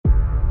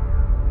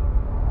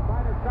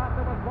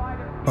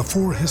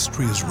Before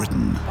history is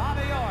written,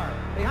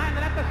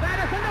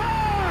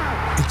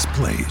 it's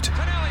played.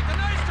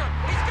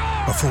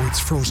 Before it's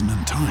frozen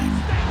in time,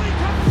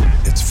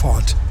 it's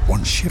fought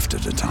one shift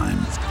at a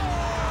time.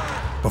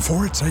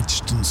 Before it's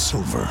etched in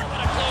silver,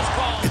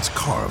 it's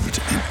carved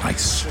in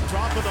ice.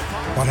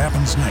 What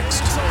happens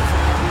next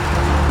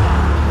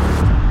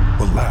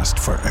will last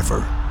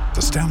forever.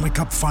 The Stanley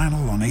Cup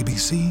Final on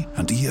ABC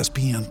and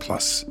ESPN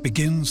Plus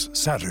begins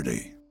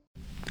Saturday.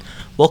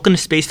 Welcome to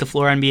Space to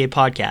Floor NBA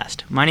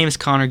podcast. My name is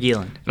Connor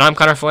Geelan. And I'm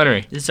Connor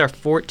Flannery. This is our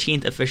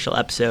 14th official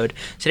episode.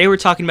 Today we're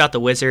talking about the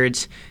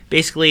Wizards.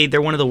 Basically,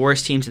 they're one of the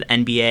worst teams in the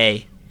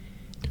NBA,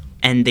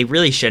 and they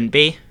really shouldn't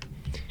be.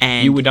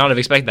 And you would not have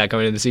expected that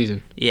going into the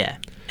season. Yeah.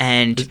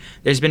 And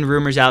there's been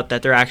rumors out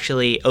that they're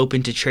actually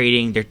open to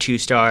trading their two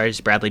stars,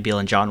 Bradley Beal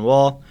and John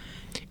Wall.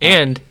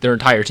 And their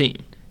entire team.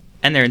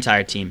 And their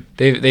entire team.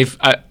 They've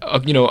I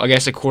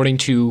guess according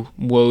to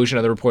Woj and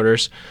other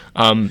reporters,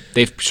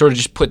 they've sort of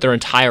just put their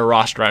entire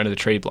roster onto the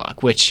trade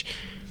block, which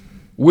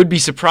would be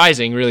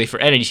surprising, really, for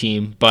any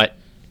team, but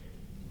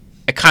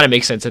it kind of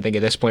makes sense, I think,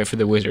 at this point for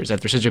the Wizards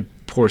after such a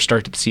poor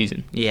start to the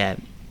season. Yeah.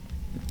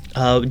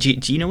 Do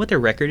you know what their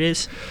record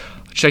is?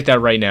 I'll check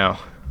that right now.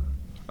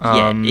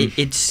 It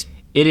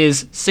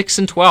is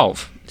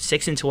 6-12.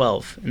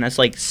 6-12, and that's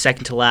like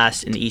second to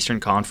last in the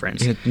Eastern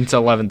Conference. It's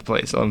 11th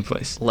place.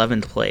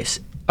 11th place.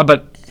 I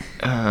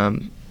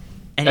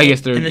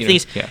guess they're. And the thing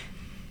is,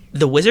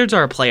 the Wizards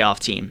are a playoff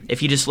team.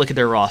 If you just look at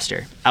their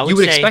roster, you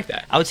would expect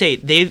that. I would say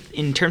they've,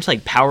 in terms of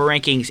like power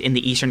rankings in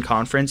the Eastern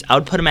Conference, I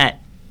would put them at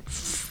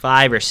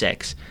 5 or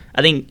 6.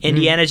 I think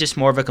Indiana's just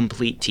more of a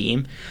complete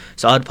team,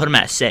 so I would put them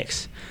at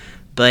 6.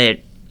 But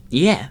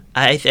yeah,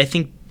 I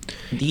think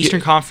the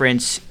Eastern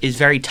Conference is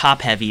very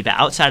top-heavy, but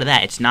outside of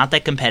that, it's not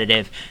that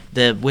competitive.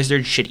 The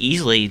Wizards should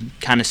easily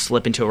kind of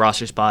slip into a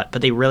roster spot,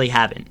 but they really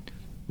haven't.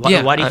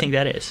 Why do you think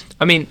that is?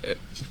 I mean,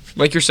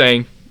 like you're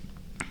saying,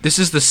 this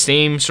is the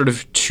same sort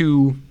of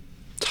two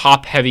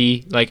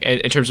top-heavy, like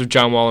in terms of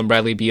John Wall and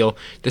Bradley Beal,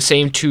 the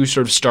same two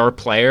sort of star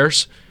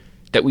players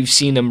that we've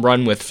seen them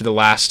run with for the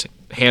last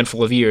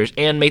handful of years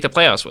and make the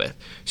playoffs with.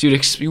 So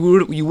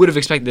you would have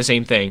expected the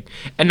same thing.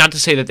 And not to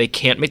say that they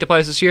can't make the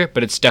playoffs this year,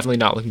 but it's definitely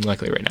not looking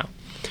likely right now.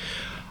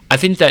 I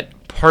think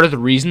that part of the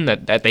reason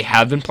that they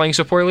have been playing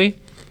so poorly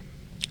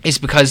is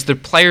because the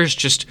players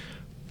just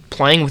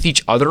playing with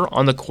each other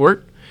on the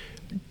court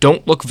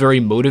don't look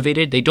very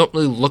motivated. They don't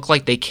really look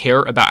like they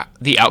care about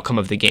the outcome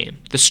of the game.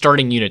 The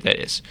starting unit, that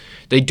is.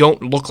 They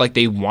don't look like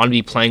they want to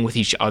be playing with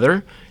each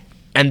other.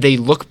 And they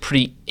look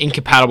pretty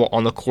incompatible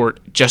on the court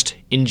just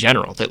in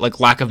general, that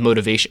like lack of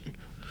motivation.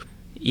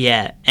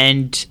 Yeah,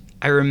 and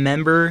I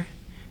remember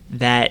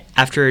that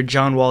after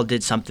John Wall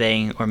did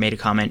something or made a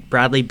comment,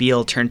 Bradley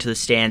Beal turned to the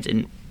stands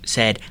and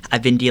said,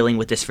 "I've been dealing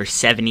with this for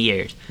 7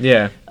 years."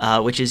 Yeah.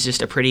 Which is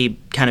just a pretty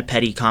kind of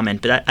petty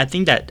comment, but I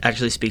think that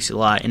actually speaks a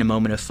lot in a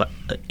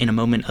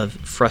moment of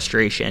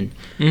frustration.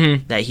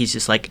 Mm-hmm. That he's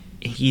just like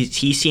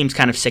he seems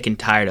kind of sick and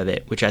tired of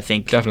it, which I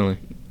think definitely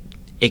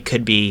it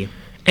could be.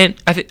 And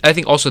I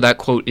think also that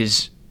quote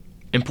is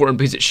important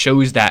because it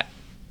shows that,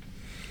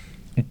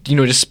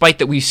 despite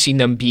that we've seen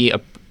them be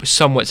a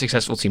somewhat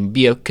successful team,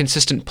 be a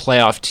consistent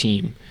playoff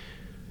team,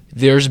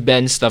 there's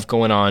been stuff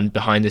going on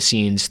behind the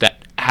scenes that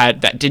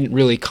didn't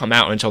really come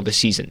out until this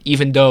season.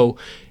 Even though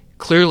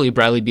clearly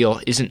Bradley Beal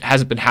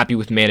hasn't been happy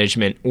with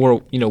management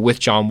or with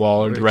John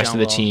Wall or the rest of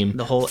the team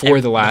the whole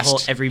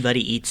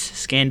everybody eats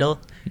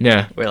scandal.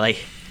 Yeah, where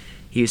like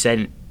he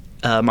said.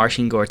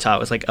 Marcin Gortat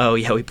was like, "Oh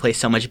yeah, we play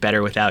so much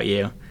better without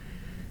you."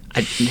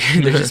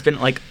 There's just been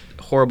like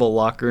horrible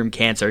locker room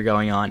cancer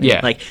going on.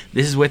 Yeah, like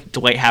this is with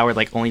Dwight Howard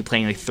like only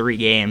playing like 3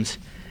 games.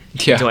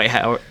 Yeah, Dwight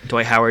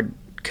Howard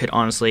could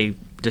honestly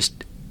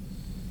just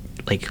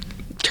like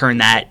turn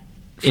that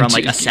from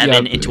like a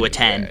 7 into a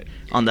 10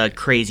 on the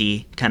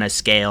crazy kind of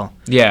scale.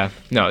 Yeah,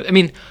 no, I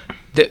mean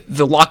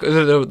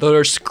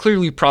there's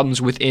clearly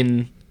problems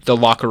within the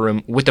locker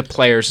room with the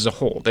players as a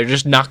whole. They're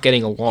just not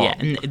getting along. Yeah,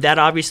 and that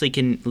obviously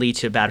can lead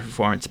to a bad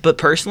performance. But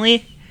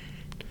personally,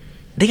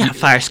 they got to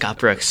fire Scott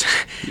Brooks.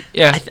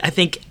 Yeah.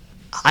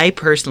 I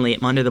personally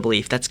am under the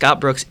belief that Scott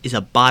Brooks is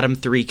a bottom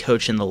 3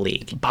 coach in the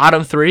league.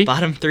 Bottom 3?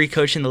 Bottom 3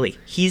 coach in the league.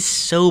 He's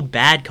so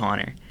bad,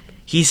 Connor.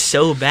 He's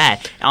so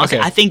bad. Honestly,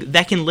 okay. I think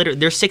that can literally...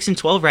 They're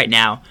 6-12 right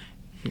now,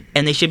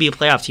 and they should be a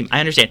playoff team. I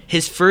understand.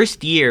 His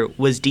first year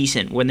was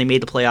decent when they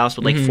made the playoffs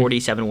with like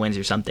 47 wins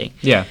or something.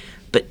 Yeah.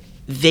 But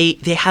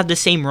they have the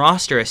same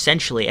roster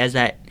essentially as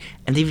that,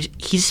 and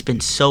he's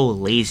been so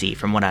lazy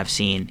from what I've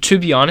seen. To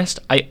be honest,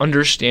 I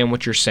understand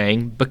what you're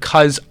saying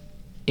because,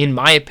 in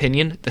my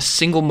opinion, the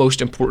single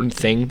most important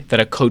thing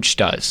that a coach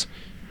does,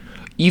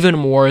 even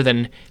more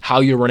than how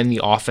you're running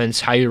the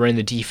offense, how you're running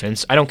the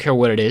defense, I don't care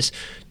what it is,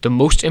 the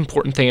most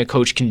important thing a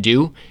coach can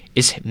do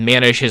is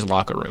manage his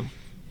locker room.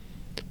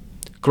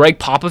 Greg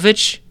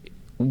Popovich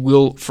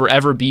will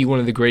forever be one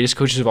of the greatest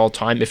coaches of all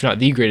time, if not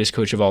the greatest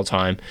coach of all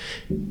time,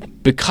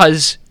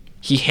 because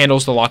he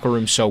handles the locker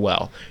room so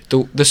well.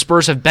 The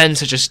Spurs have been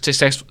such a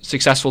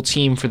successful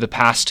team for the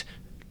past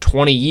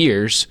 20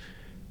 years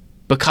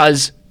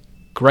because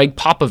Greg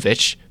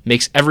Popovich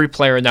makes every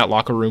player in that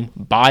locker room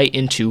buy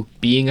into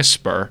being a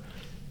Spur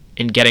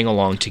and getting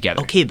along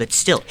together. Okay, but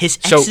still, his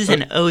X's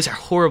and O's are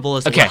horrible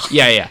as well. Okay,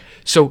 yeah.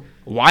 So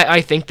why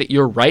I think that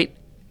you're right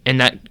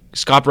and that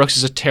Scott Brooks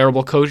is a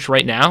terrible coach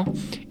right now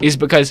is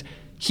because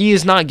he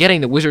is not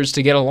getting the Wizards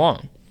to get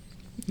along.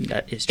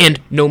 That is true.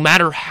 And no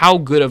matter how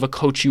good of a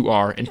coach you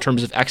are in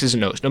terms of X's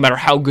and O's, no matter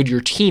how good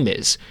your team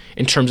is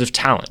in terms of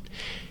talent,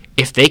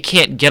 if they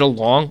can't get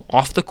along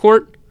off the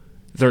court,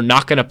 they're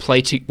not going to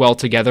play well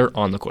together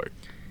on the court.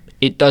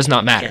 It does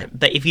not matter. Yeah,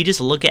 but if you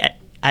just look at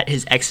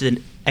his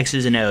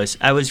X's and O's,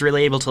 I was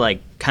really able to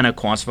like kind of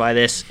quantify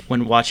this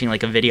when watching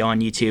like a video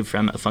on YouTube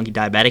from a Funky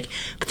Diabetic.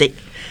 But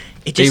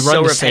it's just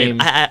so repetitive.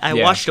 I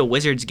watched a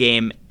Wizards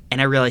game and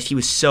I realized he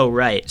was so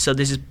right. So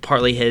this is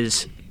partly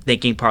his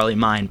thinking, partly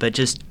mine. But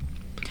it's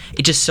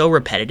just so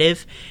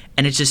repetitive,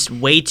 and it's just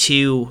way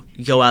to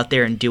go out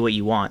there and do what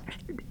you want.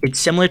 It's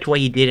similar to what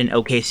he did in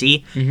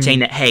OKC, saying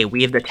that, hey,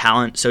 we have the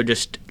talent, so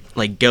just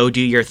like go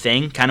do your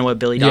thing, kind of what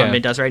Billy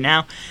Donovan does right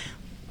now.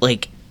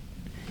 Like,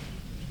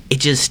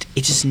 it's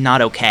just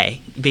not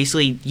okay.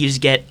 Basically, you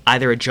just get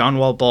either a John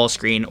Wall ball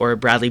screen or a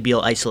Bradley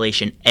Beal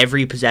isolation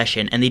every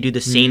possession, and they do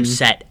the same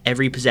set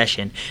every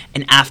possession.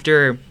 And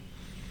after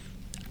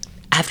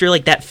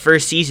like that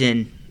first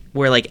season,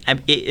 where like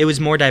it was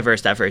more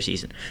diverse that first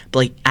season, but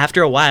like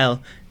after a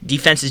while,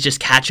 defenses just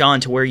catch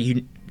on to where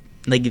you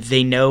like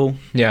they know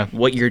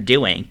what you're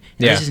doing.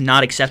 And this is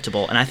not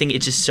acceptable, and I think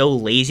it's just so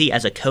lazy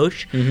as a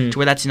coach to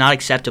where that's not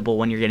acceptable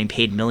when you're getting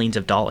paid millions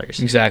of dollars.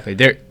 Exactly.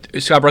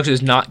 Scott Brooks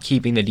is not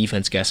keeping the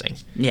defense guessing.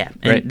 Yeah,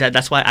 and right?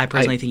 That's why I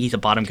personally think he's a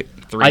bottom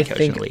 3 coach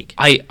in the league.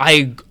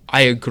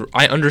 I agree.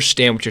 I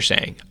understand what you're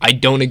saying. I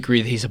don't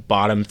agree that he's a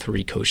bottom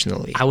 3 coach in the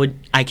league.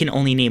 I can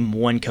only name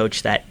one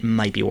coach that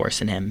might be worse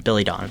than him,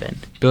 Billy Donovan.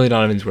 Billy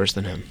Donovan's worse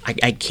than him.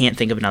 I can't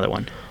think of another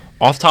one.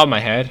 Off the top of my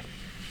head,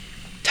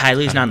 Ty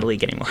Lue's not in the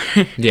league anymore.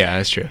 Yeah,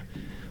 that's true.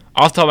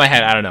 Off the top of my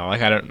head, I don't know.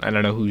 Like I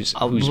don't know who's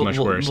much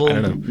worse. I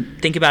don't know.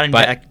 Think about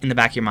it in the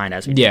back of your mind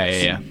as we do.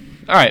 Yeah.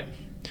 All right.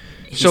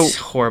 He's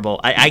horrible.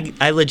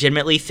 I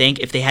legitimately think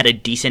if they had a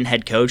decent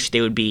head coach,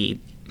 they would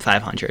be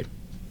 500.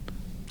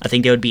 I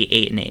think they would be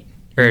 8-8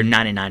 or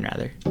 9-9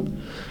 rather.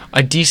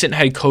 A decent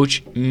head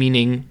coach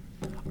meaning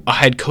a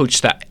head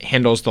coach that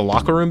handles the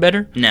locker room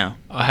better? No.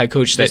 A head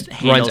coach that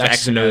runs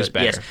X's and O's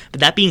better. Yes. But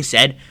that being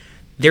said,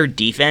 their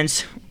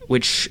defense,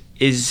 which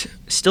is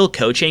still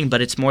coaching,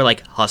 but it's more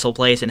like hustle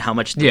plays and how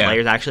much the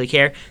players actually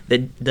care.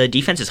 The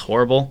defense is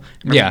horrible.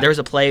 There was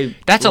a play.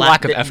 That's a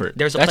lack of effort.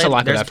 There's a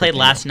play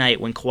last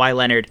night when Kawhi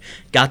Leonard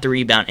got the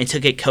rebound and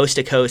took it coast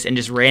to coast and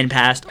just ran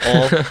past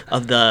all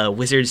of the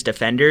Wizards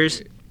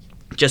defenders,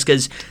 just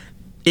because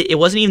it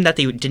wasn't even that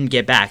they didn't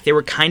get back. They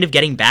were kind of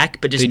getting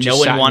back, but just no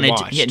one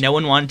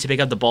wanted to pick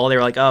up the ball. They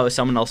were like, oh,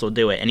 someone else will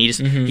do it, and he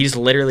just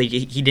literally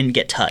he didn't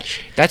get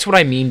touched. That's what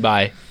I mean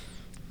by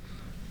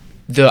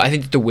I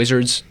think the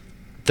Wizards.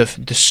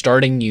 The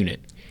starting unit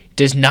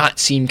does not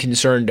seem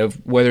concerned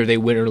of whether they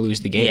win or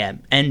lose the game. Yeah,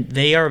 and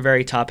they are a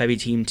very top-heavy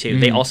team too.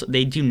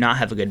 They do not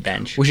have a good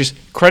bench. Which is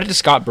credit to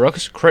Scott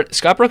Brooks.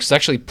 Scott Brooks is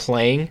actually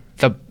playing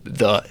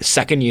the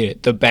second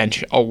unit, the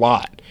bench, a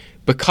lot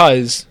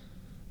because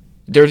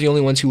they're the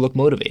only ones who look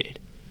motivated.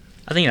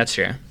 I think that's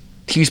true.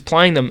 He's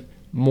playing them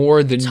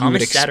more than you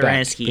would expect.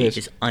 Thomas Satoransky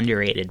is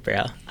underrated,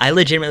 bro. I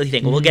legitimately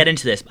think we'll get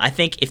into this. I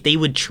think if they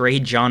would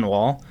trade John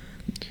Wall,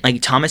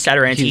 like Thomas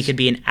Satoransky could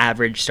be an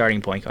average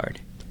starting point guard.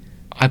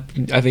 I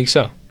think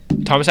so.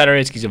 Thomas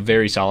Satoransky's a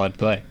very solid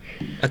play.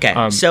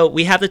 Okay, so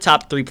we have the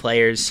top 3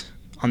 players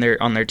on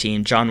their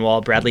team: John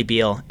Wall, Bradley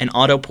Beal, and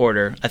Otto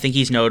Porter. I think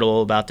he's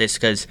notable about this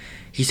because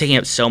he's taking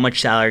up so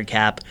much salary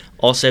cap.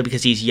 Also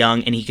because he's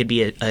young and he could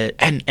be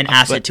an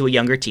asset to a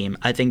younger team.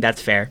 I think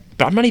that's fair.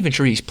 But I'm not even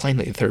sure he's playing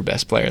like the third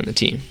best player on the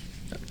team.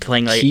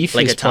 Playing Keith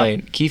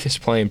is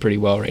playing pretty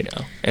well right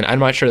now, and I'm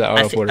not sure that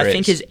Otto Porter is. I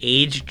think his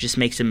age just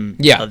makes him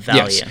of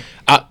value.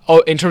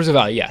 Yes. In terms of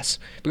value, yes,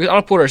 because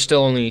Otto Porter is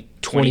still only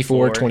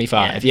 24,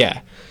 25.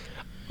 Yeah.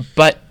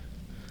 But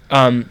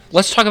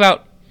let's talk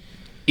about: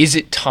 is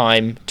it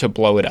time to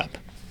blow it up?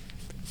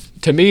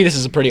 To me, this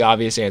is a pretty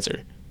obvious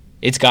answer.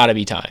 It's got to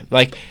be time.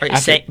 Like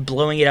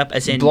blowing it up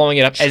as in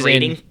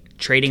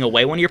trading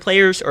away one of your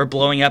players, or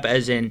blowing up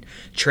as in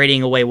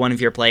trading away one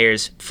of your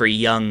players for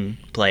young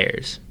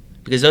players.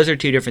 Because those are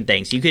two different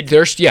things. You could.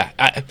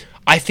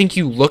 I think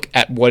you look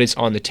at what is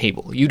on the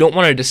table. You don't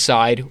want to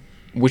decide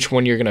which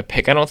one you're going to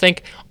pick, I don't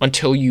think,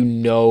 until you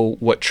know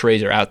what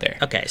trades are out there.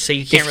 Okay, so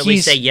you can't really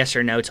say yes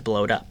or no to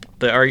blow it up.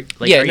 But are you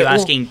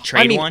asking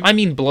trade one? I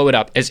mean blow it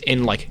up as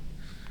in like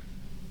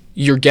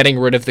you're getting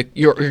rid of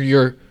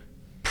you're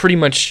pretty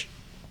much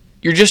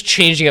you're just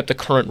changing up the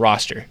current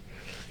roster.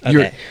 Okay.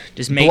 You're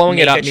just make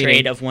a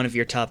trade of one of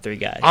your top 3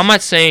 guys. I'm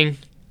not saying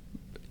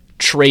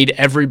trade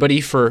everybody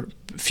for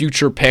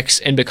future picks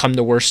and become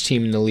the worst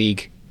team in the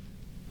league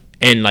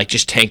and like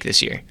just tank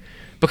this year,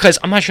 because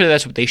I'm not sure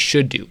that's what they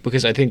should do,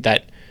 because I think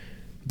that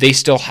they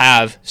still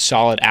have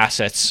solid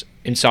assets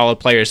and solid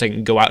players that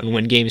can go out and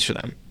win games for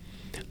them,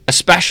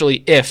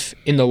 especially if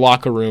in the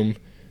locker room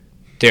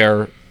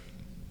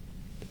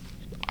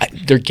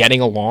they're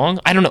getting along.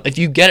 I don't know if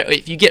you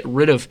get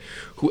rid of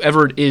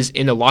whoever it is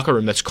in the locker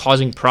room that's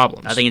causing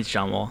problems. I think it's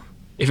John Wall.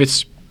 If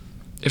it's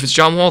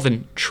John Wall,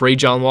 then trade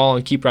John Wall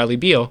and keep Bradley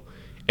Beal,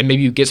 and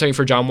maybe you get something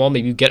for John Wall.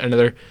 Maybe you get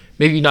another,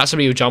 maybe not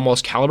somebody with John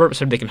Wall's caliber, but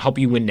somebody that can help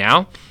you win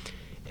now.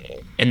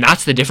 And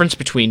that's the difference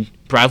between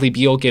Bradley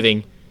Beal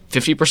giving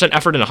 50%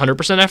 effort and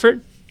 100%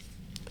 effort.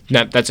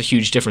 That's a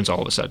huge difference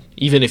all of a sudden,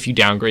 even if you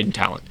downgrade in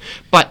talent.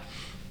 But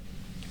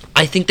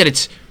I think that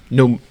it's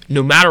no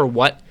matter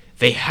what,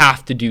 they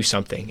have to do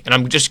something. And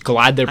I'm just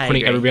glad they're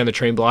putting everybody on the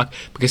trade block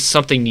because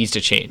something needs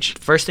to change.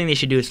 First thing they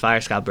should do is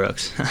fire Scott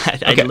Brooks.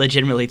 I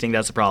legitimately think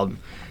that's a problem.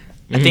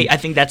 I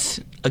think that's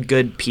a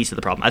good piece of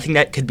the problem. I think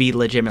that could be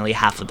legitimately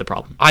half of the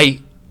problem.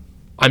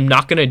 I'm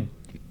not going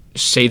to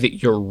say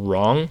that you're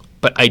wrong,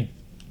 but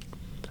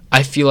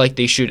I feel like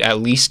they should at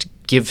least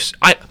give...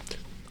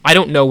 I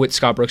don't know what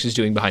Scott Brooks is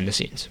doing behind the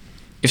scenes.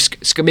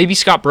 Maybe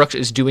Scott Brooks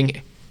is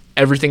doing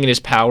everything in his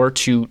power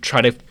to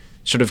try to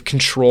sort of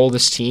control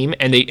this team,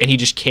 and he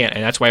just can't,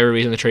 and that's why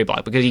everybody's on the trade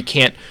block, because he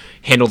can't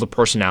handle the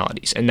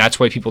personalities, and that's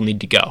why people need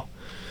to go.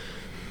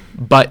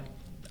 But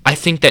I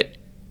think that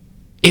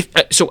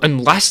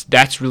unless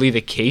that's really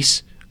the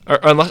case, or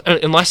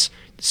unless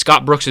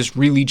Scott Brooks is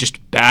really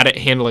just bad at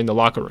handling the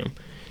locker room,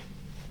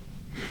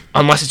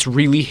 unless it's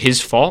really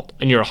his fault,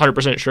 and you're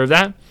 100% sure of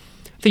that, I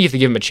think you have to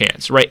give him a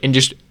chance, right? And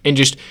just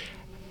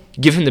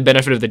give him the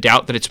benefit of the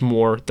doubt that it's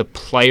more the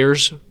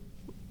players,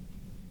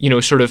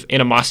 sort of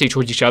animosity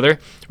towards each other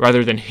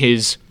rather than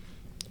his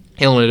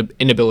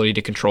inability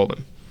to control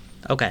them.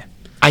 Okay.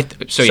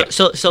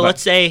 So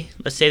let's say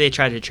they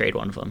try to trade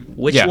one of them.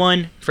 Which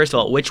one? First of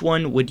all, which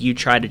one would you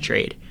try to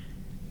trade?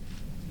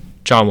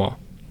 John Wall.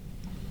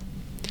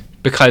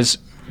 Because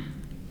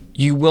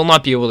you will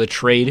not be able to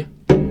trade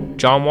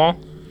John Wall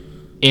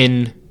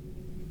in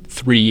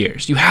 3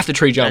 years. You have to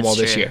trade John Wall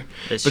this year.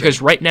 Because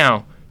right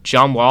now,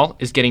 John Wall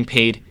is getting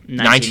paid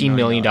 $19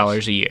 million a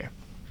year.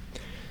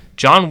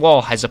 John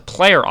Wall has a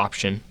player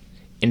option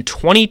in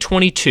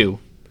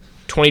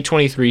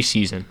 2022-2023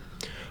 season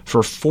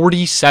for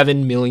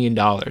 $47 million,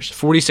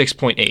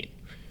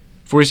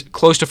 46.8,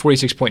 close to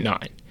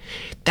 46.9.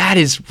 That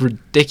is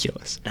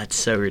ridiculous. That's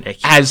so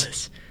ridiculous.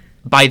 As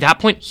by that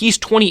point, he's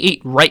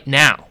 28 right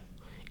now.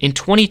 In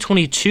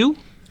 2022,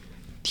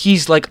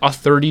 he's like a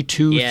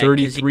 32,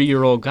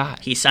 33-year-old guy.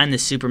 He signed the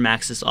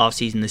Supermax this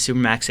offseason, the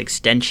Supermax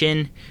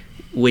extension,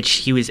 which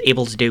he was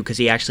able to do because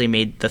he actually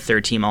made the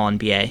third team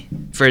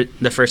All-NBA for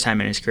the first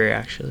time in his career,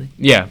 actually.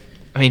 Yeah.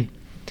 I mean,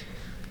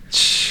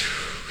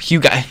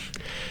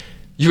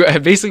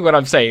 basically what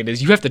I'm saying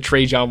is you have to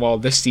trade John Wall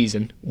this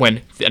season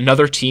when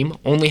another team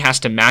only has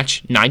to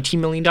match $19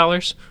 million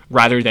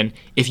rather than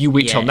if you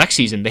wait till next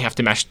season, they have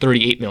to match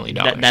 $38 million.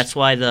 That's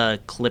why the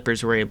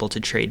Clippers were able to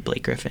trade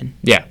Blake Griffin.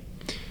 Yeah.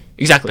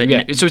 Exactly.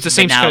 So it's the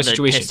same kind of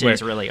situation. The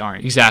Pistons really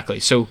aren't. Exactly.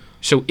 So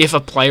if a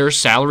player's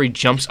salary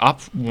jumps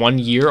up 1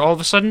 year all of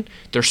a sudden,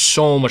 they're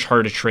so much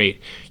harder to trade.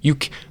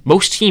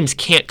 Most teams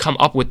can't come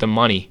up with the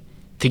money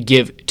to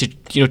give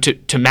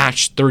to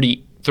match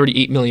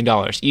 $38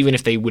 million, even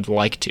if they would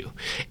like to.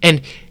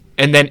 And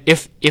then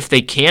if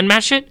they can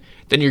match it,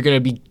 then you're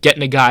going to be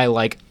getting a guy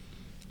like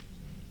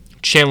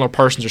Chandler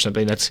Parsons or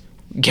something that's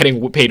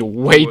getting paid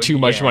way too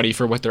much money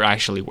for what they're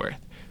actually worth.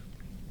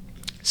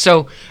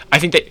 So I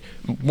think that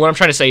what I'm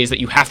trying to say is that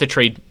you have to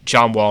trade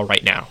John Wall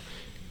right now.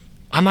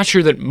 I'm not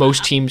sure that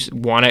most teams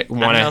want it. I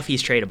don't know if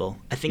he's tradable.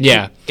 I think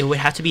it would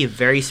have to be a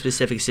very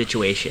specific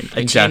situation.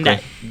 A team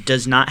that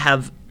does not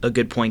have a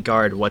good point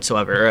guard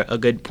whatsoever, or a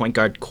good point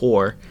guard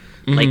core,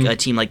 like a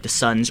team like the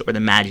Suns or the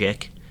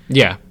Magic.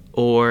 Yeah.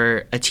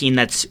 Or a team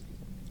that's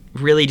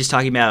really just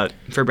talking about,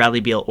 for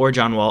Bradley Beal or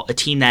John Wall, a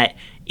team that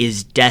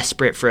is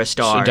desperate for a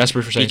star.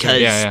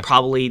 Because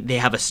probably they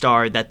have a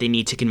star that they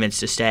need to convince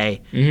to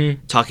stay.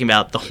 Mm-hmm. Talking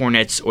about the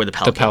Hornets or the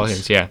Pelicans. The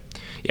Pelicans, yeah.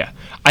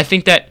 I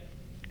think that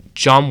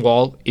John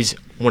Wall is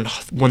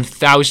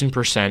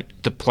 1,000%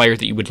 the player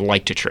that you would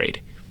like to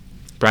trade.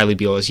 Bradley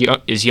Beal is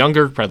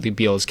younger. Bradley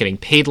Beal is getting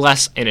paid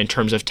less, and in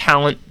terms of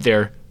talent,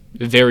 they're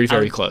very,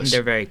 very close.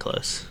 They're very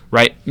close,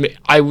 right?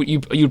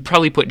 You'd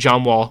probably put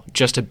John Wall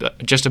just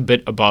a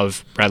bit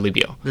above Bradley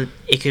Beal.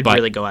 It could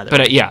really go either way.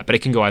 But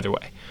it can go either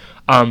way.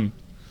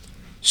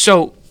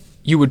 So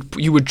you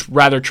would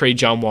rather trade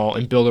John Wall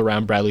and build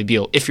around Bradley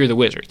Beal if you're the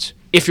Wizards.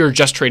 If you're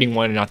just trading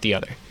one and not the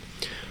other.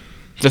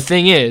 The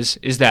thing is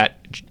that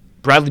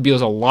Bradley Beal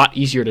is a lot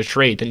easier to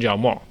trade than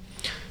John Wall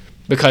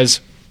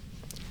because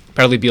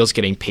Bradley Beal is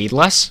getting paid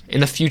less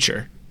in the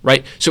future,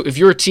 right? So if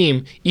you're a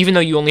team, even though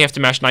you only have to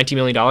match $19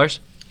 million,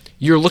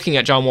 you're looking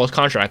at John Wall's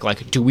contract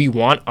like, do we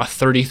want a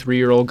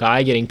 33-year-old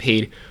guy getting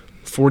paid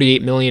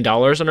 $48 million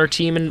on our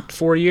team in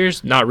 4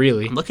 years? Not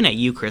really. I'm looking at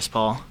you, Chris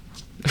Paul.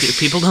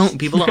 People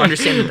don't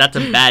understand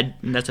that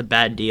that's a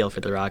bad deal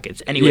for the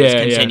Rockets. Anyways,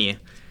 continue. Yeah.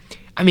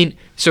 I mean,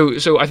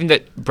 so I think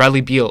that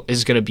Bradley Beal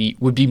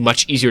would be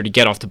much easier to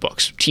get off the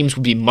books. Teams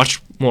would be much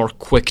more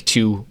quick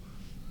to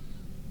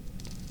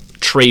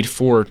trade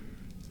for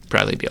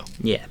Bradley Beal.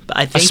 Yeah, but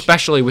I think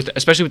Especially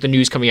with the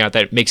news coming out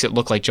that makes it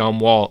look like John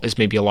Wall is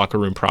maybe a locker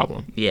room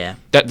problem. yeah.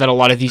 That a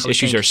lot of these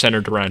issues are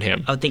centered around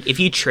him. I would think if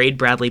you trade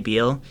Bradley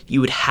Beal,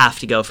 you would have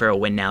to go for a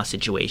win now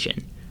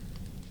situation.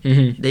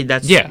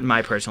 That's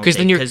my personal. Because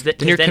then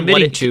you're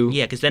committing to.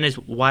 Yeah, because then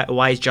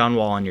why is John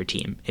Wall on your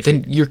team?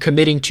 Then you're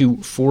committing to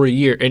 4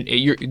 year, and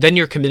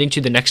you're committing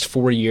to the next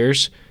 4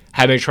 years,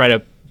 having to try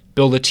to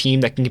build a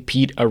team that can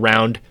compete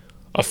around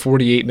a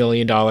 $48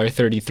 million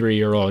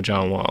 33-year-old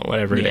John Wall,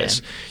 whatever it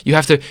is. You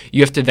have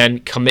to then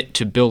commit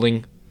to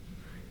building,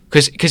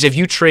 because if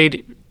you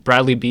trade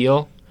Bradley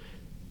Beal,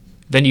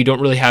 then you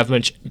don't really have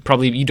much.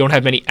 Probably you don't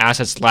have many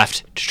assets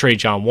left to trade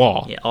John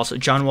Wall. Yeah. Also,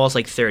 John Wall's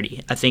like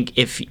 30. I think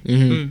if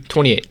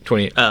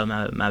 28. Oh,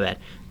 my bad.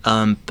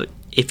 But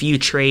if you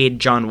trade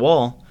John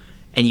Wall,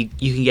 and you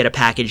can get a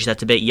package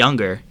that's a bit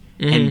younger,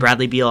 and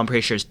Bradley Beal, I'm pretty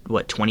sure is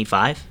what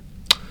 25,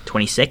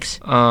 26.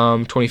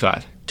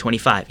 25.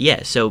 25.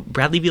 Yeah. So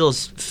Bradley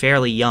Beal's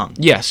fairly young.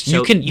 Yes,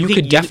 So you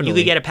could definitely. You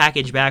could get a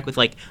package back with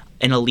like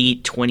an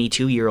elite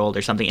 22-year-old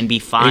or something and be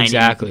fine.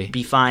 Exactly. And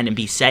be fine and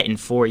be set in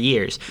 4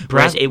 years.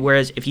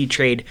 Whereas if you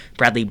trade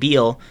Bradley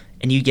Beal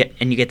and you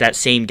get that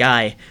same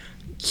guy,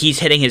 he's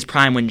hitting his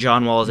prime when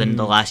John Wall is in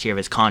the last year of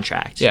his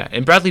contract. Yeah,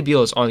 and Bradley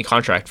Beal is on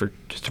contract for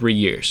 3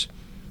 years.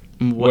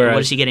 What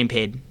is he getting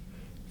paid?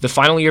 The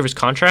final year of his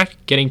contract,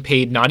 getting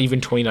paid not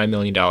even $29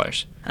 million.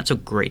 That's a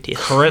great deal.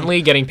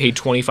 Currently getting paid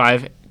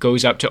 25,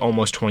 goes up to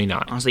almost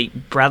 29. Honestly,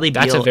 Bradley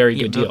Beal. That's a very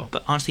good deal.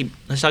 But honestly,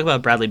 let's talk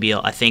about Bradley Beal.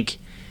 I think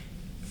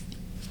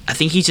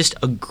he's just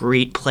a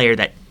great player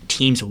that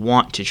teams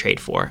want to trade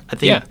for. I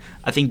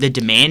think the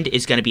demand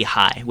is going to be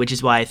high, which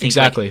is why I think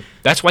exactly.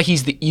 That's why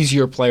he's the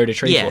easier player to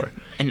trade for.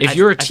 And if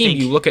you're a team,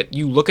 you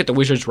look at the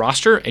Wizards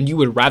roster, and you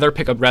would rather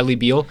pick up Bradley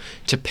Beal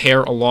to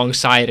pair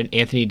alongside an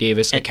Anthony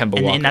Davis and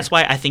Kemba Walker. And that's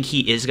why I think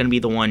he is going to be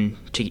the one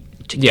to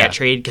get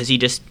traded, because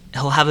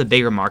he'll have a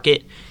bigger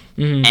market.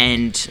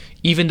 And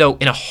even though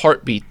in a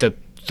heartbeat the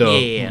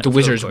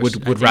Wizards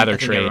would rather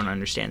trade. Everyone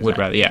understands would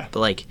that. rather, yeah. But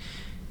like,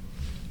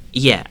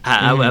 yeah,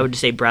 I would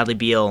say Bradley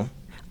Beal.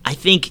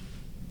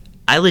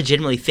 I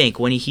legitimately think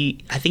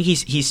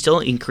he's still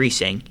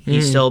increasing.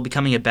 He's still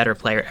becoming a better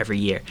player every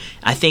year.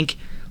 I think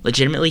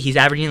legitimately he's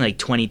averaging like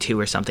 22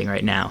 or something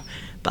right now.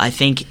 But I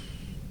think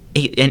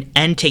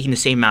and taking the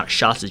same amount of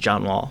shots as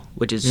John Wall,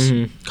 which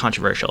is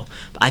controversial.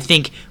 But I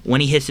think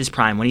when he hits his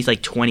prime, when he's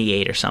like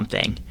 28 or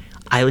something,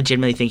 I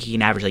legitimately think he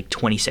can average like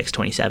 26,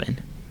 27.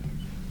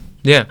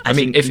 Yeah, I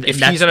mean, if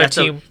he's on a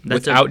team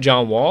without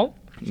John Wall,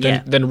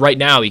 then right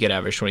now he could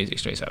average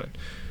 26, 27.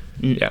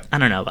 Yeah, I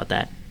don't know about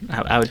that.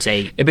 I would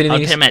say I would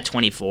put him at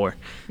 24.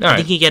 I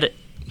think he get it.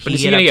 But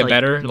is he going to get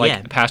better,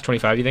 past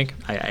 25, you think?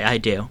 I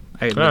do.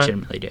 I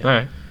legitimately do. All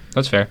right.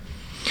 That's fair.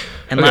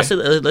 And lastly,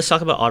 let's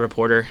talk about Otto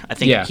Porter. I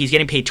think he's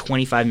getting paid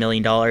 $25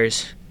 million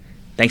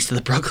thanks to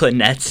the Brooklyn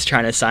Nets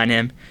trying to sign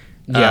him.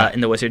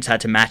 And the Wizards had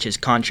to match his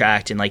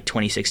contract in like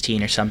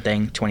 2016 or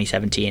something,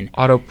 2017.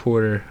 Otto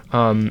Porter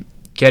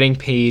getting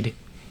paid.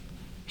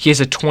 He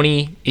has a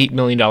 $28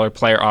 million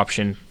player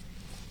option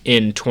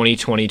in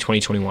 2020,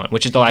 2021,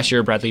 which is the last year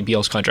of Bradley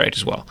Beal's contract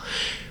as well.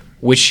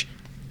 Which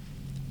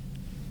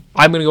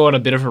I'm going to go on a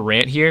bit of a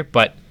rant here,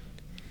 but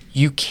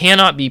you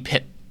cannot be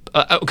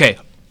okay.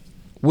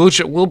 Will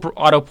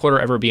Otto Porter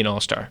ever be an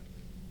All-Star?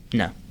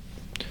 No.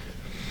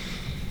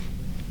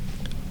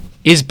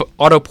 Is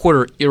Otto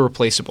Porter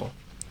irreplaceable?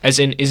 As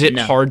in, is it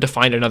No. hard to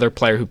find another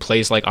player who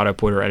plays like Otto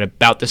Porter at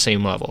about the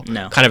same level?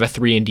 No. Kind of a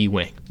 3-and-D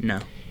wing. No.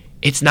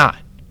 It's not.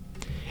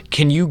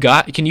 Can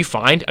you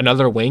find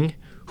another wing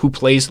who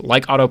plays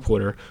like Otto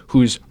Porter,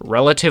 who's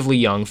relatively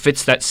young,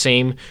 fits that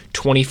same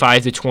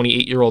 25 to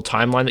 28-year-old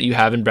timeline that you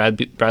have in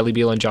Bradley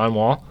Beal and John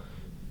Wall?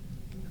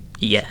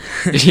 Yeah.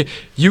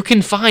 You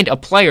can find a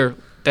player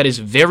that is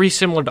very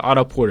similar to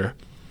Otto Porter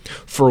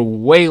for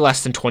way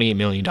less than $28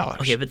 million.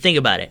 Okay, but think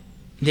about it.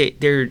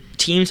 Their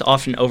teams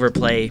often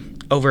overpay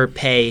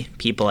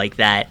people like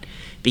that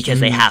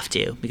because they have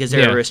to, because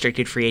they're a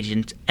restricted free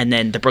agent, and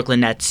then the Brooklyn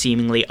Nets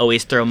seemingly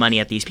always throw money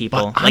at these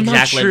people, like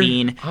Zach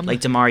LaVine,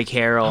 like Damari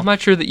Carroll. I'm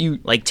not sure that you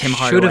like Tim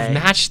should have Hardaway.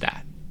 matched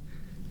that.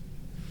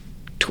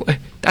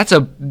 That's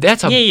a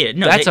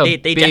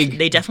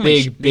they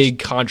definitely big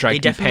contract. They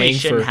definitely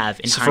shouldn't have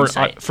in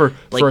hindsight. For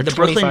the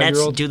Brooklyn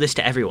Nets do this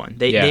to everyone.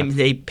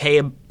 They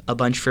pay a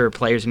bunch for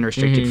players in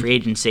restricted free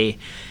agency,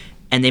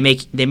 and they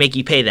make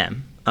you pay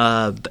them.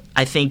 But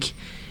I think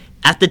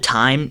at the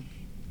time,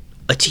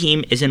 a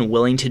team isn't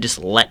willing to just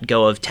let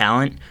go of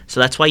talent, so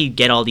that's why you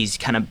get all these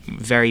kind of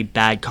very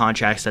bad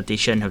contracts that they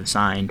shouldn't have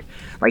signed.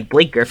 Like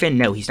Blake Griffin,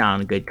 no, he's not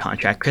on a good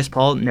contract. Chris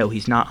Paul, no,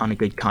 he's not on a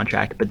good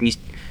contract. But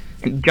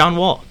John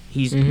Wall,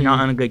 he's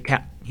not on a good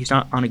he's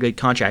not on a good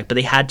contract. But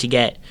they had to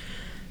get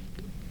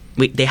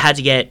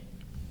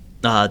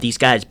these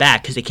guys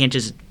back, because they can't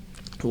just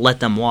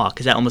let them walk,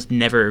 because that almost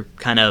never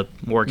kind of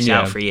works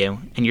out for you,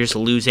 and you're just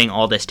losing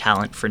all this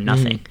talent for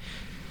nothing.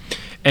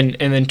 And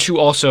then two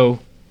also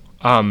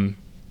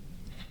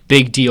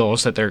big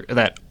deals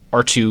that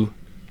are two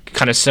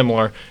kind of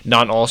similar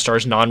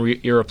non-all-stars,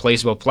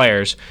 non-irreplaceable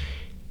players.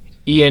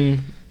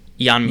 Ian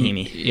Jan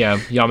Mahimi. Yeah,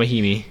 Jan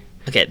Mahimi.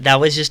 Okay, that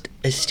was just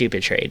a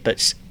stupid trade,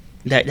 but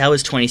that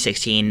was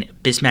 2016.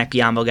 Bismack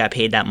Biyombo got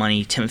paid that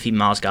money. Timothy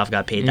Mozgov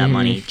got paid that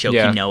money.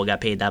 Joakim Noah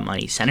got paid that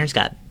money. Centers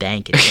got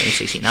bank in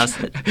 2016. That was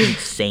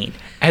insane.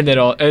 And then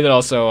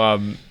also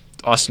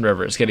Austin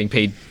Rivers getting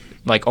paid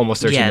like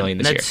almost $13 million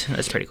this year.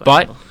 That's pretty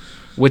questionable.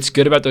 But what's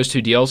good about those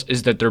two deals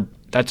is that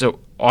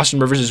Austin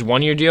Rivers is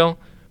 1 year deal.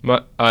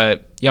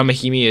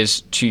 Yamahimi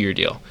is 2 year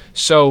deal.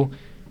 So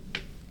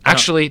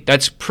actually,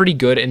 that's pretty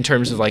good in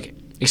terms of like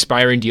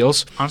expiring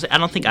deals. Honestly, I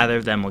don't think either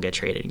of them will get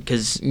traded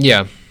because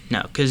the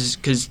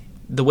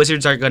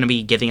Wizards are going to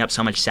be giving up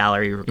so much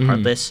salary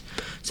regardless,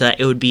 so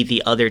that it would be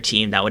the other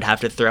team that would have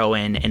to throw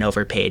in an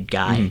overpaid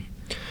guy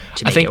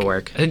to make it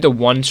work. I think the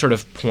one sort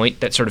of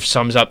point that sort of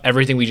sums up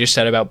everything we just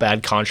said about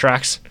bad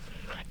contracts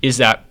is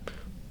that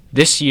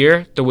this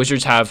year the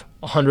Wizards have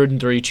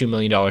 $132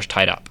 million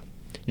tied up.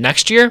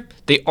 Next year,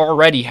 they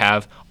already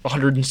have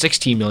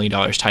 $116 million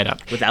tied up.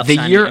 Without the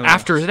year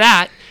after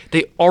that,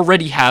 they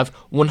already have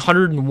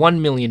 $101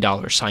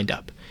 million signed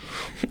up.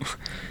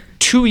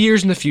 2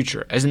 years in the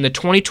future, as in the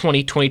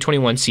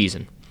 2020-2021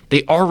 season,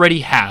 they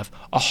already have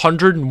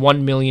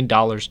 $101 million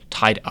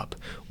tied up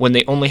when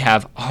they only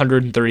have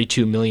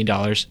 $132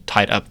 million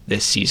tied up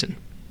this season.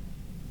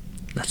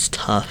 That's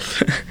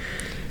tough.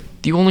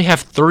 You only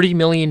have $30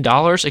 million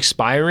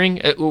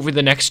expiring over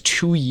the next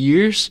 2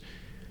 years?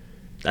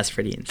 That's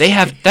pretty insane. They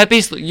have that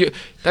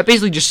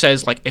basically just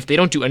says like if they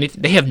don't do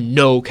anything, they have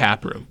no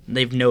cap room. They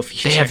have no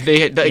future.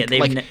 They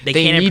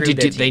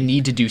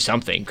need to do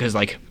something because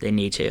like they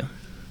need to.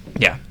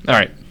 Yeah. All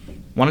right.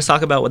 Want to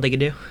talk about what they could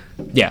do?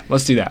 Yeah,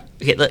 let's do that.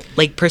 Okay,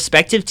 like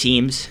prospective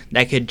teams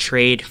that could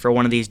trade for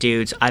one of these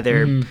dudes.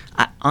 Either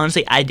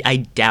honestly,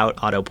 I doubt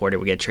Otto Porter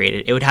would get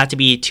traded. It would have to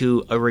be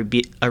to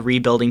a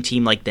rebuilding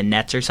team like the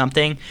Nets or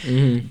something.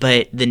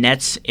 But the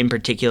Nets in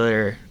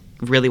particular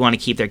really want to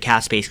keep their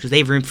cap space because they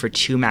have room for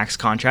 2 max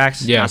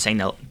contracts. Yeah. I'm not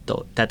saying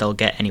they'll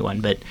get anyone,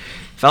 but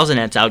if I was the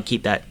Nets, I would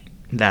keep that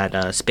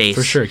space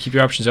for sure. Keep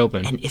your options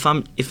open. And if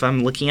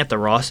I'm looking at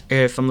the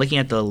if I'm looking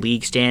at the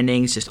league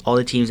standings, just all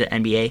the teams at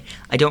NBA,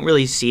 I don't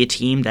really see a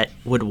team that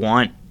would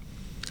want,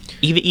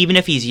 even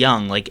if he's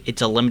young, like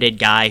it's a limited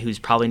guy who's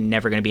probably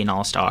never going to be an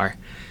all-star.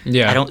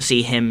 Yeah, I don't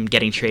see him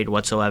getting traded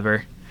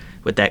whatsoever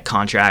with that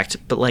contract.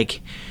 But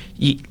like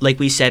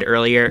we said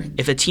earlier,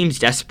 if a team's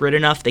desperate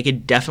enough, they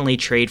could definitely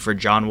trade for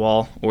John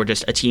Wall, or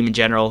just a team in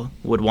general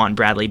would want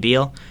Bradley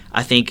Beal.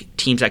 I think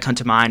teams that come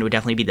to mind would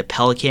definitely be the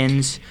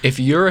Pelicans. If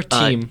you're a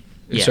team,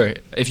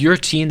 if you're a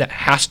team that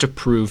has to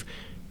prove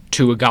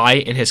to a guy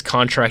in his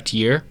contract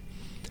year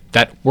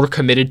that we're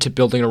committed to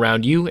building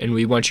around you and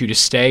we want you to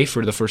stay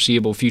for the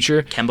foreseeable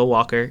future, Kemba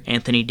Walker,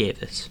 Anthony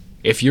Davis.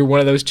 If you're one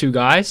of those two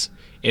guys,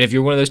 and if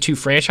you're one of those two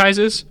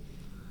franchises,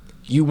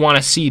 you want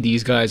to see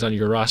these guys on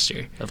your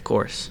roster. Of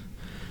course.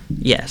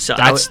 Yeah, so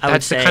that's I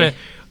would say the kind of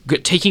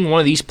taking one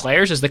of these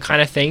players is the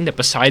kind of thing that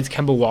besides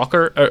Kemba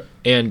Walker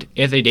and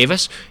Anthony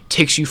Davis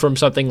takes you from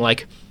something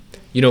like,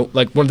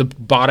 like one of the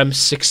bottom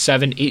 6,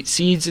 7, 8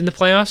 seeds in the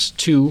playoffs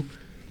to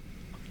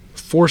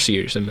 4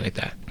 seed or something like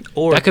that.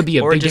 Or that could be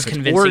a big just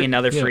difference. convincing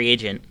another free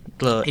agent,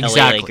 the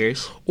LA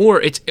Lakers.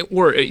 Or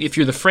if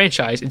you're the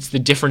franchise, it's the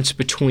difference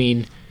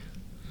between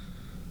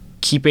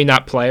keeping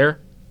that player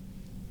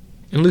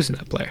and losing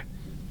that player.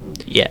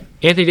 Yeah,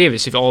 Anthony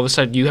Davis. If all of a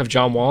sudden you have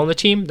John Wall on the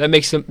team, that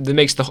makes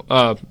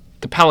the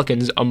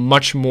Pelicans a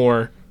much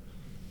more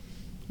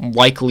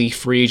likely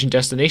free agent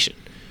destination.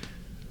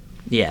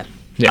 Yeah.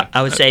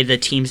 I would say the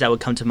teams that would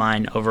come to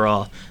mind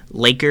overall: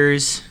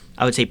 Lakers.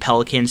 I would say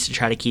Pelicans to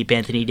try to keep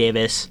Anthony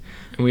Davis.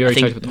 And we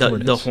already talked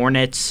about the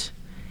Hornets,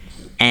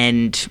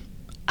 and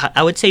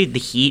I would say the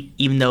Heat.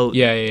 Even though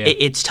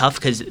it's tough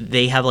because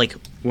they have like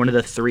one of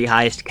the 3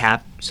 highest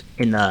caps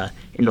in the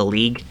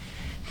league.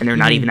 And they're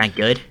not even that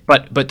good.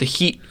 But the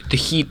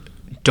Heat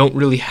don't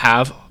really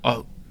have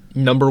a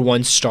number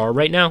 1 star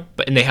right now.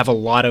 And they have a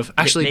lot of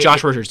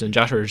Josh Richardson.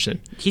 Josh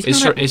Richardson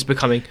is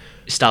becoming.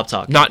 Stop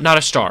talking. Not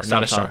a star.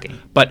 Not a star. Talking.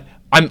 But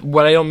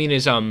what I don't mean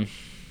is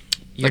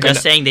You're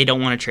just saying they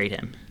don't want to trade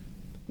him.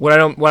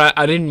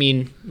 I didn't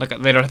mean like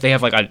they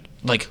have like a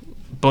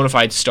bona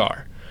fide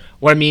star.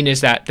 What I mean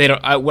is that they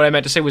don't. What I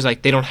meant to say was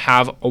like they don't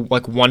have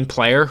one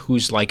player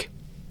who's like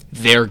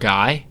their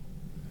guy.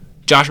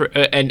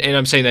 And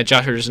I'm saying that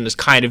Josh Richardson is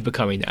kind of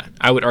becoming that.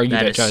 I would argue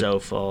that is so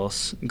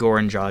false.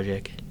 Goran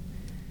Dragic.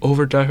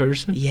 Over Josh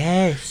Richardson?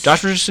 Yes.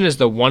 Josh Richardson is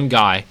the one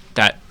guy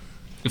that,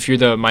 if you're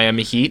the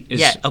Miami Heat,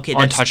 is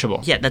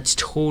untouchable. That's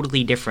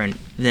totally different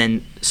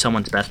than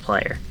someone's best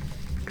player.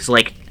 Because,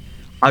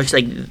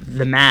 obviously,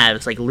 the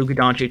Mavs, Luka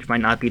Doncic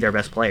might not be their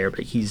best player, but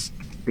he's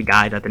the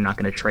guy that they're not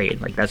going to trade.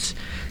 That's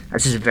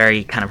just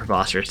very kind of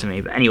preposterous to me.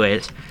 But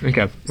anyways,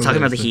 talking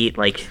about the Heat,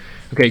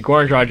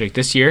 Goran Dragic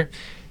this year,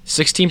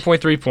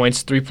 16.3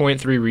 points,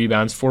 3.3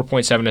 rebounds,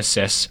 4.7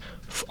 assists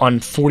on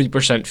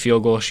 40%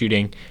 field goal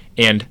shooting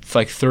and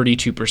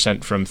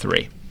 32% from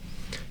 3.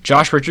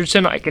 Josh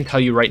Richardson, I can tell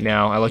you right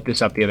now, I looked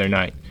this up the other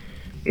night,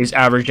 is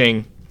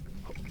averaging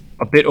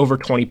a bit over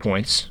 20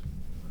 points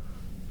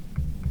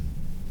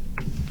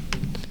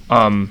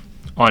on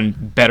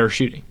better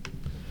shooting.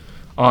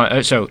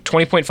 So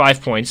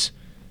 20.5 points,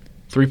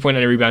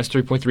 3.9 rebounds,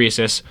 3.3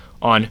 assists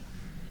on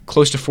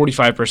close to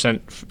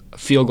 45%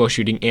 field goal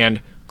shooting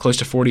and close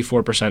to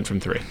 44% from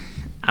three.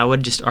 I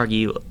would just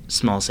argue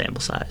small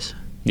sample size.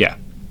 Yeah.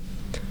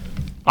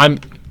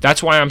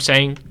 That's why I'm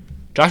saying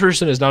Josh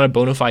Richardson is not a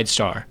bona fide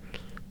star,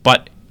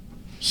 but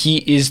he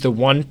is the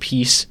one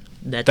piece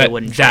That they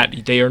wouldn't trade.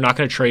 that they are not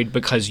going to trade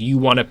because you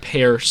want to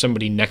pair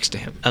somebody next to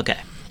him. Okay.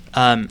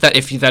 That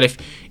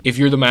if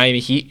you're the Miami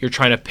Heat, you're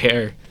trying to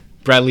pair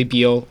Bradley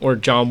Beal or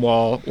John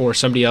Wall or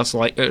somebody else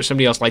like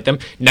them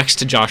next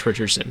to Josh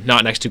Richardson,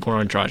 not next to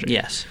Goran Dragic.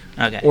 Yes.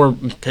 Okay. Or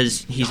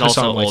because he's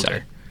Hassan also Whiteside.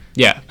 older.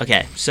 Yeah.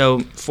 Okay. So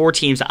 4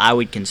 teams that I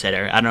would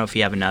consider. I don't know if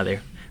you have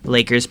another.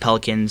 Lakers,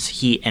 Pelicans,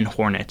 Heat, and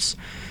Hornets.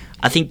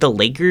 I think the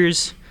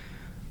Lakers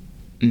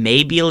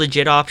may be a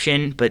legit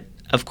option, but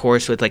of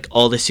course, with like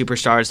all the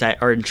superstars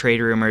that are in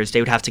trade rumors, they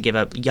would have to give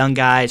up young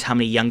guys. How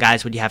many young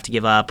guys would you have to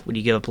give up? Would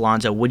you give up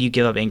Lonzo? Would you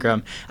give up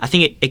Ingram? I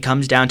think it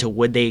comes down to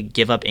would they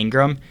give up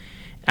Ingram?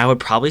 I would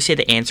probably say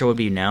the answer would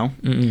be no,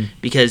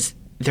 because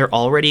they're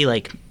already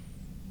like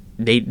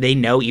they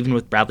know even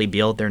with Bradley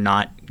Beal, they're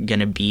not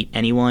gonna beat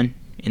anyone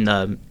in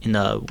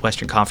the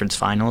Western Conference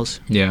Finals.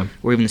 Yeah.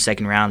 Or even the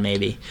second round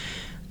maybe.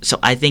 So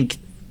I think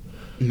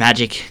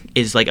Magic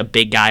is like a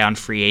big guy on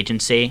free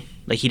agency.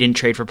 Like he didn't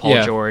trade for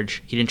Paul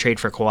George. He didn't trade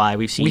for Kawhi.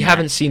 We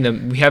haven't seen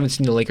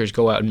the Lakers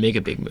go out and make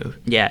a big move.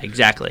 Yeah,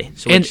 exactly.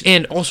 So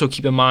and also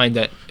keep in mind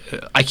that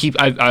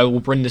I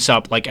will bring this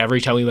up like every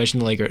time we mention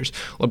the Lakers.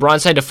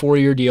 LeBron signed a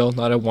 4-year deal,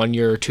 not a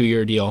 1-year or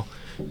 2-year deal.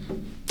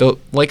 The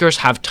Lakers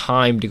have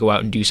time to go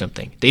out and do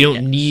something. They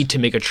don't need to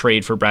make a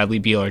trade for Bradley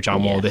Beal or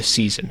John Wall this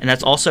season. And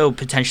that's also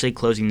potentially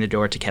closing the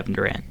door to Kevin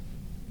Durant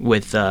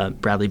with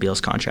Bradley Beal's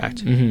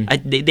contract.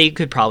 They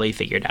could probably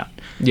figure it out.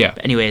 Yeah.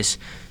 But anyways,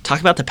 talk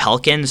about the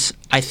Pelicans.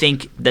 I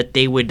think that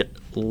they would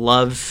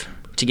love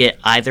to get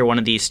either one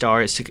of these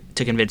stars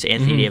to convince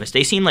Anthony Davis.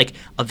 They seem like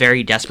a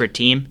very desperate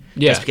team.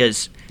 Yeah. Just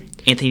because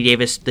Anthony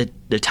Davis,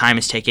 the time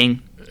is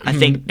ticking. I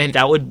think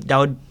that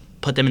would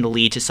put them in the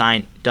lead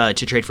to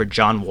trade for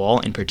John Wall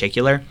in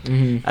particular,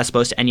 as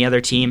opposed to any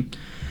other team,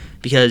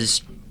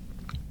 because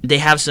they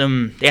have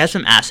some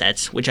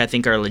assets which I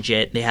think are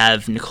legit. They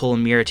have Nikola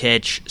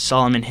Mirotic,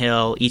 Solomon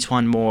Hill,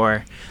 Etuan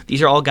Moore.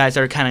 These are all guys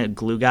that are kind of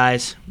glue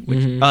guys.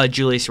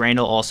 Julius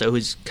Randle also,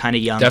 who's kind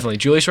of young. Definitely,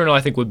 Julius Randle I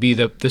think would be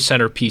the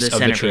centerpiece of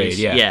the trade.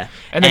 Yeah.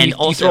 And then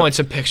you throw in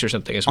some picks or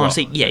something as well.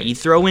 Honestly, you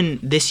throw in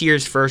this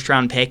year's first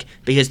round pick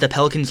because the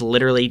Pelicans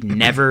literally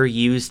never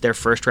used their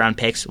first round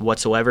picks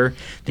whatsoever.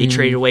 They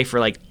traded away for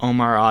like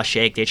Omar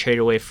Ashik. They traded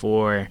away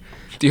for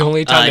the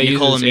only time they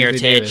Nikola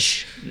used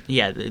Mirotic.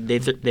 Yeah,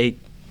 they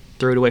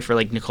threw it away for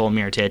like Nikola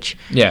Mirotic.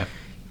 Yeah.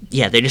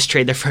 Yeah, they just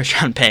trade their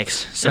first round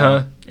picks.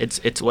 So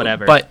it's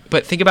whatever. But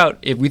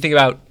if we think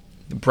about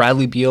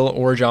Bradley Beal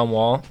or John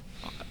Wall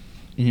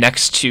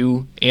next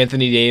to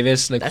Anthony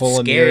Davis,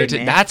 Nikola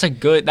Mirotic, that's a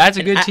good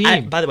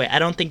team. By the way, I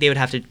don't think they would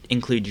have to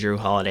include Drew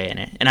Holiday in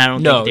it, and I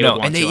don't think they would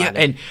want to either.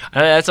 And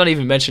that's not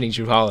even mentioning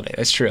Drew Holiday.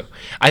 That's true.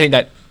 I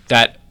think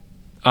that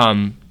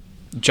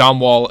John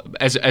Wall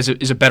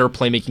is a better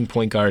playmaking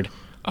point guard.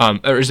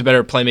 Or is a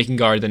better playmaking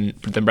guard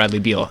than Bradley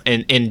Beal.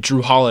 And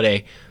Drew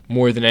Holiday,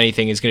 more than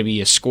anything, is going to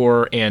be a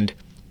scorer and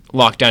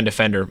lockdown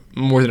defender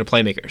more than a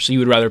playmaker. So you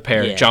would rather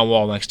pair John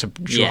Wall next to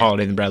Drew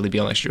Holiday than Bradley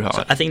Beal next to Drew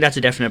Holiday. So I think that's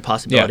a definite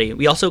possibility. Yeah.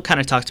 We also kind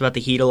of talked about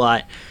the Heat a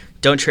lot.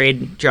 Don't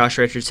trade Josh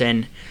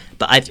Richardson.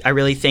 But I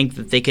really think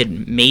that they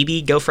could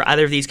maybe go for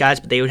either of these guys,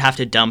 but they would have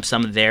to dump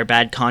some of their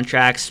bad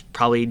contracts.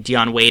 Probably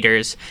Dion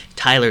Waiters,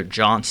 Tyler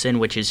Johnson,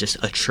 which is just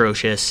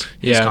atrocious,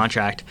 his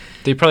contract.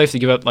 They probably have to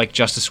give up like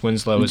Justice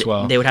Winslow as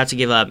well. They would have to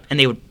give up, and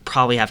they would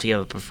probably have to give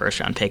up a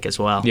first-round pick as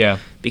well. Yeah.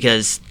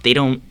 Because they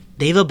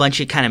have a bunch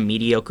of kind of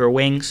mediocre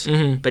wings,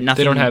 but nothing.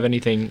 They don't have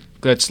anything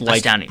that's like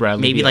astounding.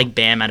 Bradley Maybe Beal. like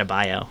Bam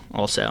Adebayo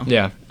also.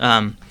 Yeah.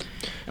 And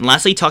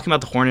lastly, talking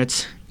about the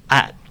Hornets,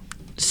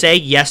 say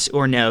yes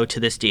or no to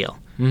this deal.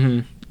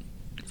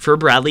 For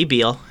Bradley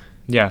Beal,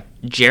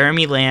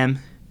 Jeremy Lamb,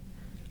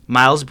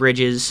 Miles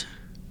Bridges,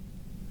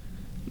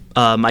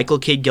 Michael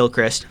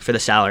Kidd-Gilchrist for the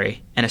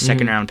salary, and a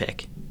second-round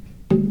pick.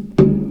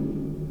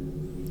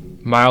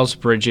 Miles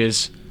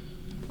Bridges,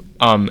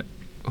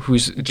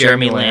 who's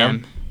Jeremy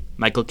Lamb,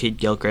 Michael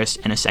Kidd-Gilchrist,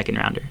 and a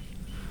second-rounder.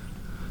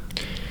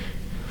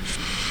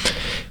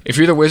 If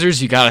you're the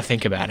Wizards, you got to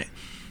think about it.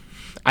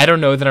 I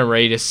don't know that I'm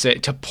ready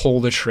to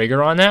pull the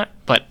trigger on that,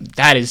 but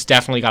that is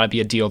definitely got to be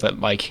a deal that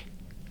like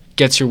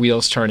gets your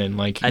wheels turning.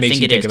 Like makes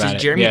you think about it.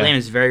 Jeremy Lamb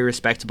is very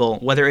respectable.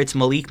 Whether it's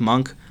Malik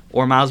Monk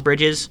or Miles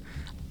Bridges,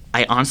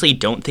 I honestly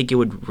don't think it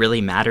would really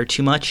matter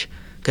too much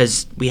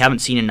because we haven't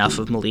seen enough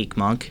of Malik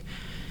Monk.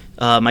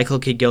 Michael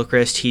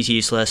Kidd-Gilchrist, he's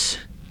useless.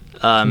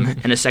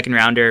 And a second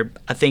rounder,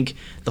 I think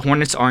the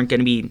Hornets aren't going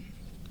to be.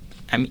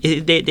 I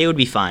mean, they would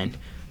be fine.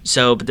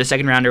 So, but the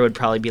second rounder would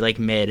probably be like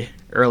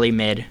early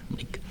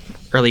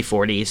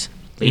 40s,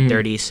 late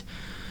 30s.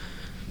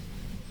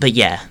 But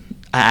yeah,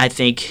 I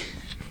think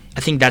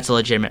that's a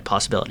legitimate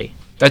possibility.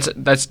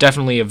 That's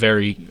definitely a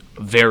very,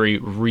 very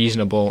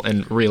reasonable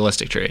and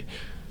realistic trade.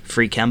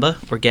 free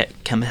Kemba or get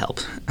Kemba help.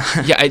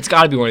 Yeah, it's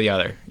got to be one or the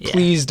other. Yeah.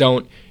 Please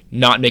don't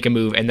not make a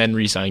move and then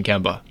re-sign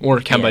Kemba. Or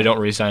Kemba Yeah. don't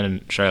re-sign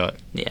in Charlotte.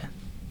 Yeah.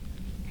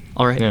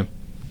 All right. Yeah.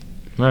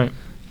 All right.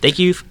 Thank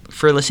you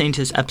for listening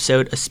to this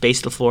episode of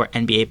Space the Floor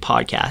NBA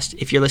podcast.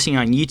 If you're listening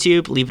on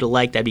YouTube, leave it a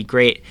like. That'd be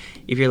great.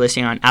 If you're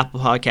listening on Apple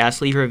Podcasts,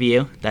 leave a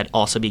review. That'd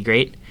also be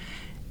great.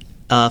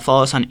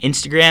 Follow us on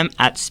Instagram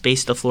at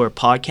Space the Floor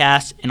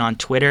Podcast and on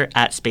Twitter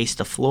at Space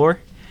the Floor.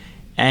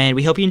 And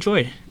we hope you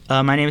enjoyed.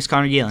 My name is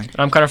Connor Geelan.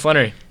 I'm Connor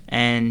Flannery.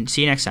 And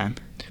see you next time.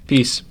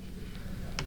 Peace.